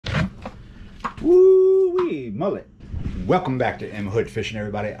Hey, mullet. Welcome back to M Hood Fishing,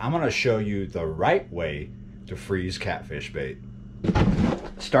 everybody. I'm going to show you the right way to freeze catfish bait.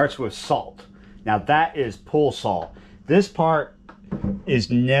 Starts with salt. Now that is pool salt. This part is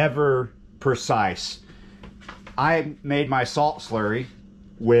never precise. I made my salt slurry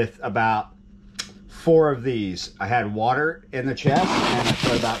with about 4 of these. I had water in the chest and I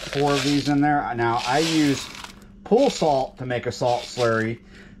put about 4 of these in there. Now I use pool salt to make a salt slurry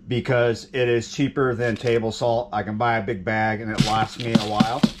because it is cheaper than table salt. I can buy a big bag and it lasts me a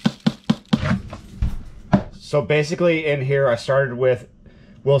while. So basically in here I started with,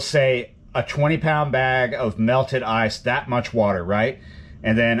 we'll say, a 20-pound bag of melted ice, that much water, right?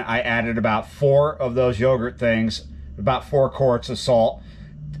 And then I added about 4 of those yogurt things, about 4 quarts of salt.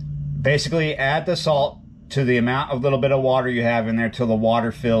 Basically add the salt to the amount of little bit of water you have in there till the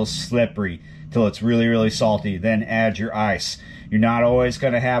water feels slippery, till it's really, really salty. Then add your ice. You're not always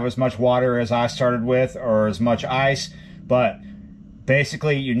going to have as much water as I started with or as much ice, but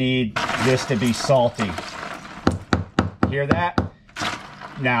basically you need this to be salty. Hear that?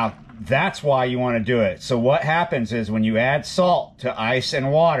 Now, that's why you want to do it. So what happens is when you add salt to ice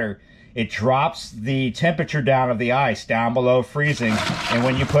and water, it drops the temperature down of the ice down below freezing. And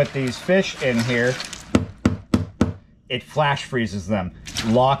when you put these fish in here, it flash freezes them,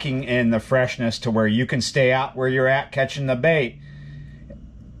 locking in the freshness to where you can stay out where you're at catching the bait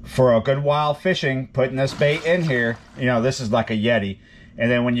for a good while fishing, putting this bait in here. You know, this is like a Yeti.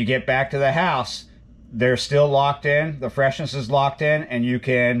 And then when you get back to the house, they're still locked in, the freshness is locked in, and you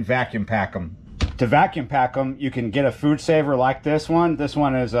can vacuum pack them. To vacuum pack them, you can get a food saver like this one. This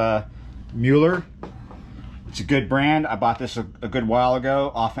one is a Mueller. It's a good brand. I bought this a good while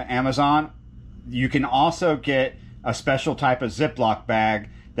ago off of Amazon. You can also get a special type of Ziploc bag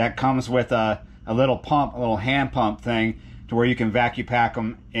that comes with a little pump, a little hand pump thing, to where you can vacuum pack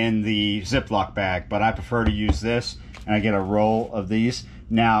them in the Ziploc bag. But I prefer to use this, and I get a roll of these.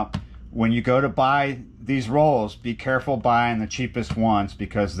 Now, when you go to buy these rolls, be careful buying the cheapest ones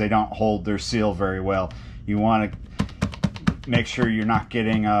because they don't hold their seal very well. You want to make sure you're not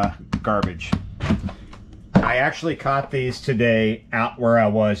getting garbage. I actually caught these today out where I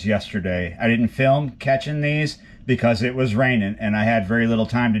was yesterday. I didn't film catching these because it was raining and I had very little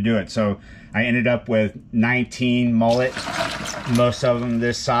time to do it. So I ended up with 19 mullet, most of them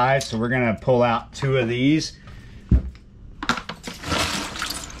this size. So we're gonna pull out 2 of these.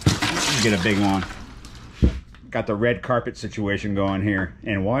 Get a big one. Got the red carpet situation going here.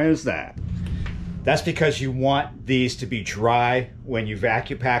 And why is that? That's because you want these to be dry when you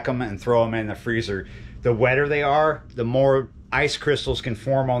vacuum pack them and throw them in the freezer. The wetter they are, the more ice crystals can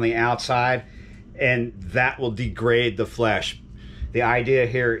form on the outside, and that will degrade the flesh. The idea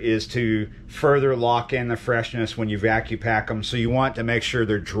here is to further lock in the freshness when you vacuum pack them. So you want to make sure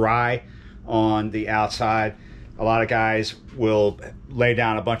they're dry on the outside. A lot of guys will lay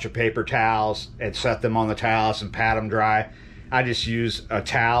down a bunch of paper towels and set them on the towels and pat them dry. I just use a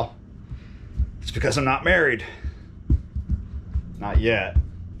towel. It's because I'm not married. Not yet.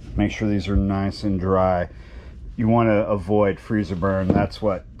 Make sure these are nice and dry. You want to avoid freezer burn. That's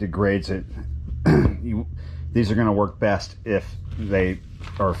what degrades it. These are going to work best if they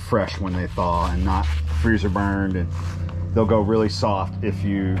are fresh when they thaw and not freezer burned, and they'll go really soft if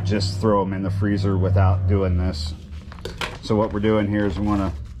you just throw them in the freezer without doing this. So what we're doing here is we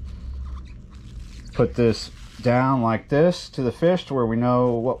want to put this down like this to the fish to where we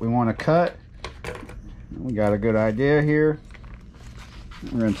know what we want to cut. We got a good idea here.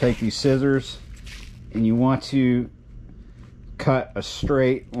 We're going to take these scissors and you want to cut a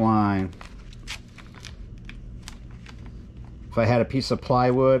straight line. If I had a piece of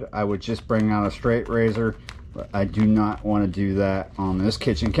plywood, I would just bring out a straight razor, but I do not want to do that on this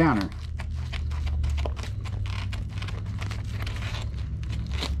kitchen counter.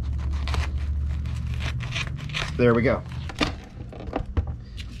 There we go.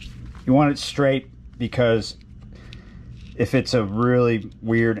 You want it straight because if it's a really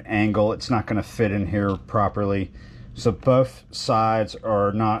weird angle, it's not going to fit in here properly. So both sides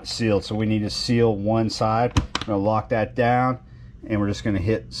are not sealed, so we need to seal one side. I'm going to lock that down, and we're just going to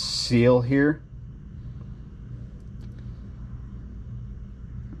hit seal here.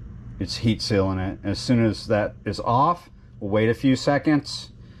 It's heat sealing it. As soon as that is off, we'll wait a few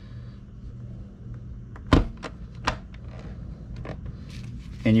seconds.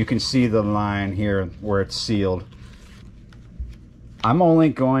 And you can see the line here where it's sealed. I'm only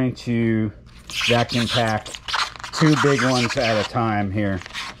going to vacuum pack 2 big ones at a time here.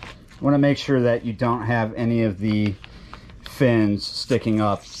 I want to make sure that you don't have any of the fins sticking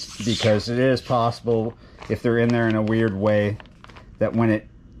up, because it is possible, if they're in there in a weird way, that when it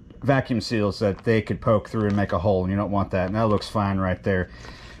vacuum seals that they could poke through and make a hole, and you don't want that. And that looks fine right there.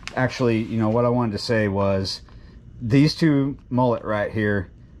 Actually, you know, what I wanted to say was these two mullet right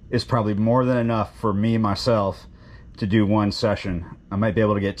here is probably more than enough for me myself to do one session. I might be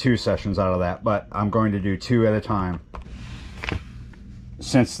able to get 2 sessions out of that, but I'm going to do 2 at a time.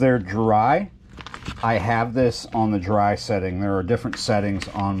 Since they're dry, I have this on the dry setting. There are different settings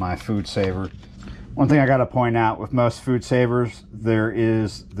on my food saver. One thing I got to point out with most food savers, there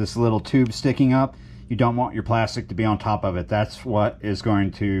is this little tube sticking up. You don't want your plastic to be on top of it. That's what is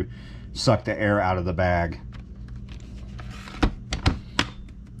going to suck the air out of the bag.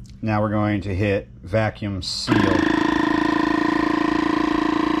 Now we're going to hit vacuum seal.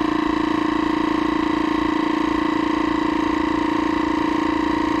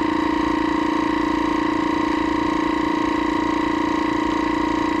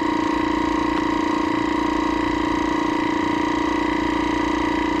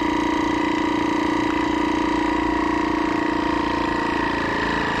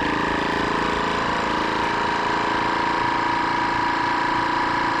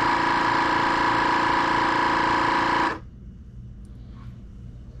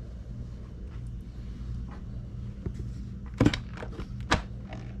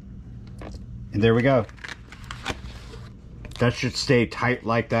 And there we go. That should stay tight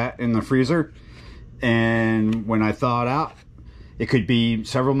like that in the freezer. And when I thaw it out, it could be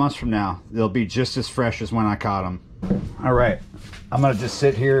several months from now. They'll be just as fresh as when I caught them. All right, I'm gonna just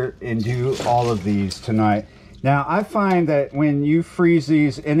sit here and do all of these tonight. Now, I find that when you freeze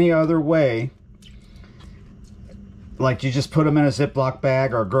these any other way, like you just put them in a Ziploc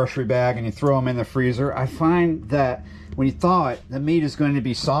bag or a grocery bag and you throw them in the freezer, I find that when you thaw it, the meat is going to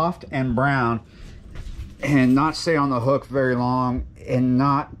be soft and brown and not stay on the hook very long and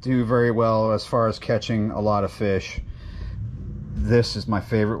not do very well as far as catching a lot of fish. This is my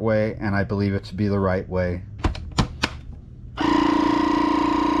favorite way, and I believe it to be the right way.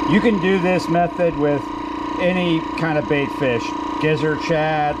 You can do this method with any kind of bait fish. Gizzard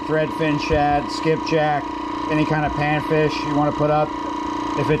shad, threadfin shad, skipjack, any kind of panfish you want to put up,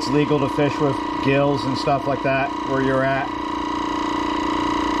 if it's legal to fish with gills and stuff like that where you're at.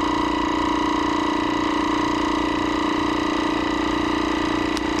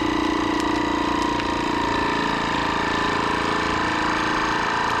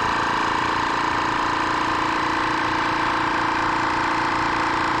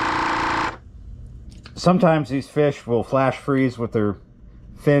 Sometimes these fish will flash freeze with their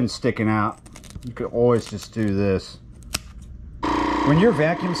fins sticking out. You can always just do this. When you're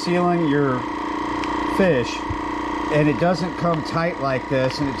vacuum sealing your fish and it doesn't come tight like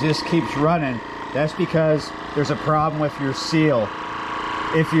this and it just keeps running, that's because there's a problem with your seal.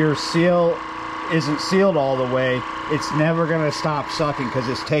 If your seal isn't sealed all the way, it's never going to stop sucking because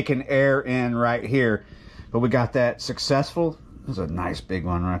it's taking air in right here. But we got that successful. There's a nice big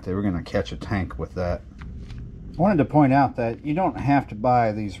one right there. We're going to catch a tank with that. I wanted to point out that you don't have to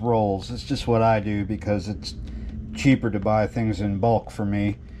buy these rolls. It's just what I do because it's cheaper to buy things in bulk for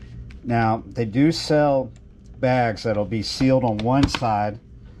me. Now, they do sell bags that'll be sealed on one side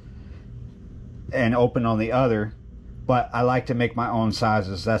and open on the other, but I like to make my own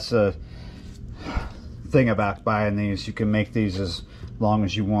sizes. That's the thing about buying these. You can make these as long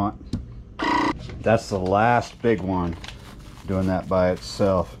as you want. That's the last big one, doing that by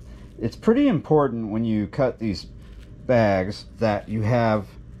itself. It's pretty important when you cut these bags that you have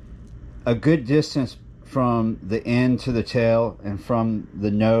a good distance from the end to the tail and from the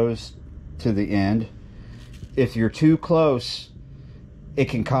nose to the end. If you're too close, it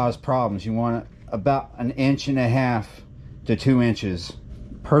can cause problems. You want about 1.5 inches to 2 inches.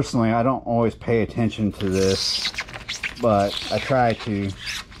 Personally, I don't always pay attention to this, but I try to.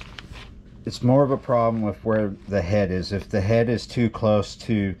 It's more of a problem with where the head is. If the head is too close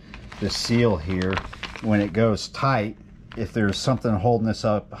to the seal here, when it goes tight, if there's something holding this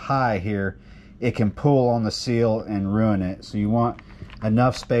up high here, it can pull on the seal and ruin it. So you want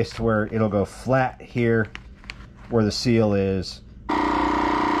enough space to where it'll go flat here where the seal is.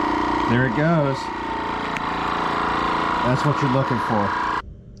 There it goes. That's what you're looking for.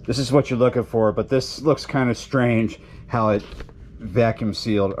 This is what you're looking for, but this looks kind of strange how it vacuum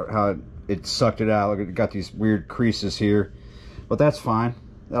sealed, or how it sucked it out. Look, it got these weird creases here, but that's fine.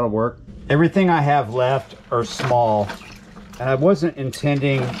 That'll work. Everything I have left are small, and I wasn't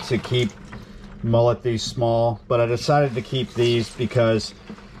intending to keep mullet these small, but I decided to keep these because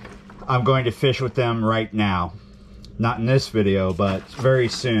I'm going to fish with them right now. Not in this video, but very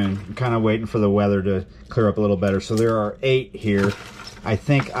soon. I'm kind of waiting for the weather to clear up a little better. So there are 8 here. I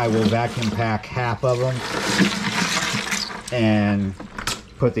think I will vacuum pack half of them and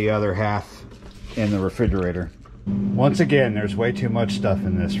put the other half in the refrigerator. Once again, there's way too much stuff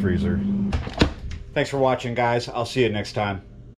in this freezer. Thanks for watching, guys. I'll see you next time.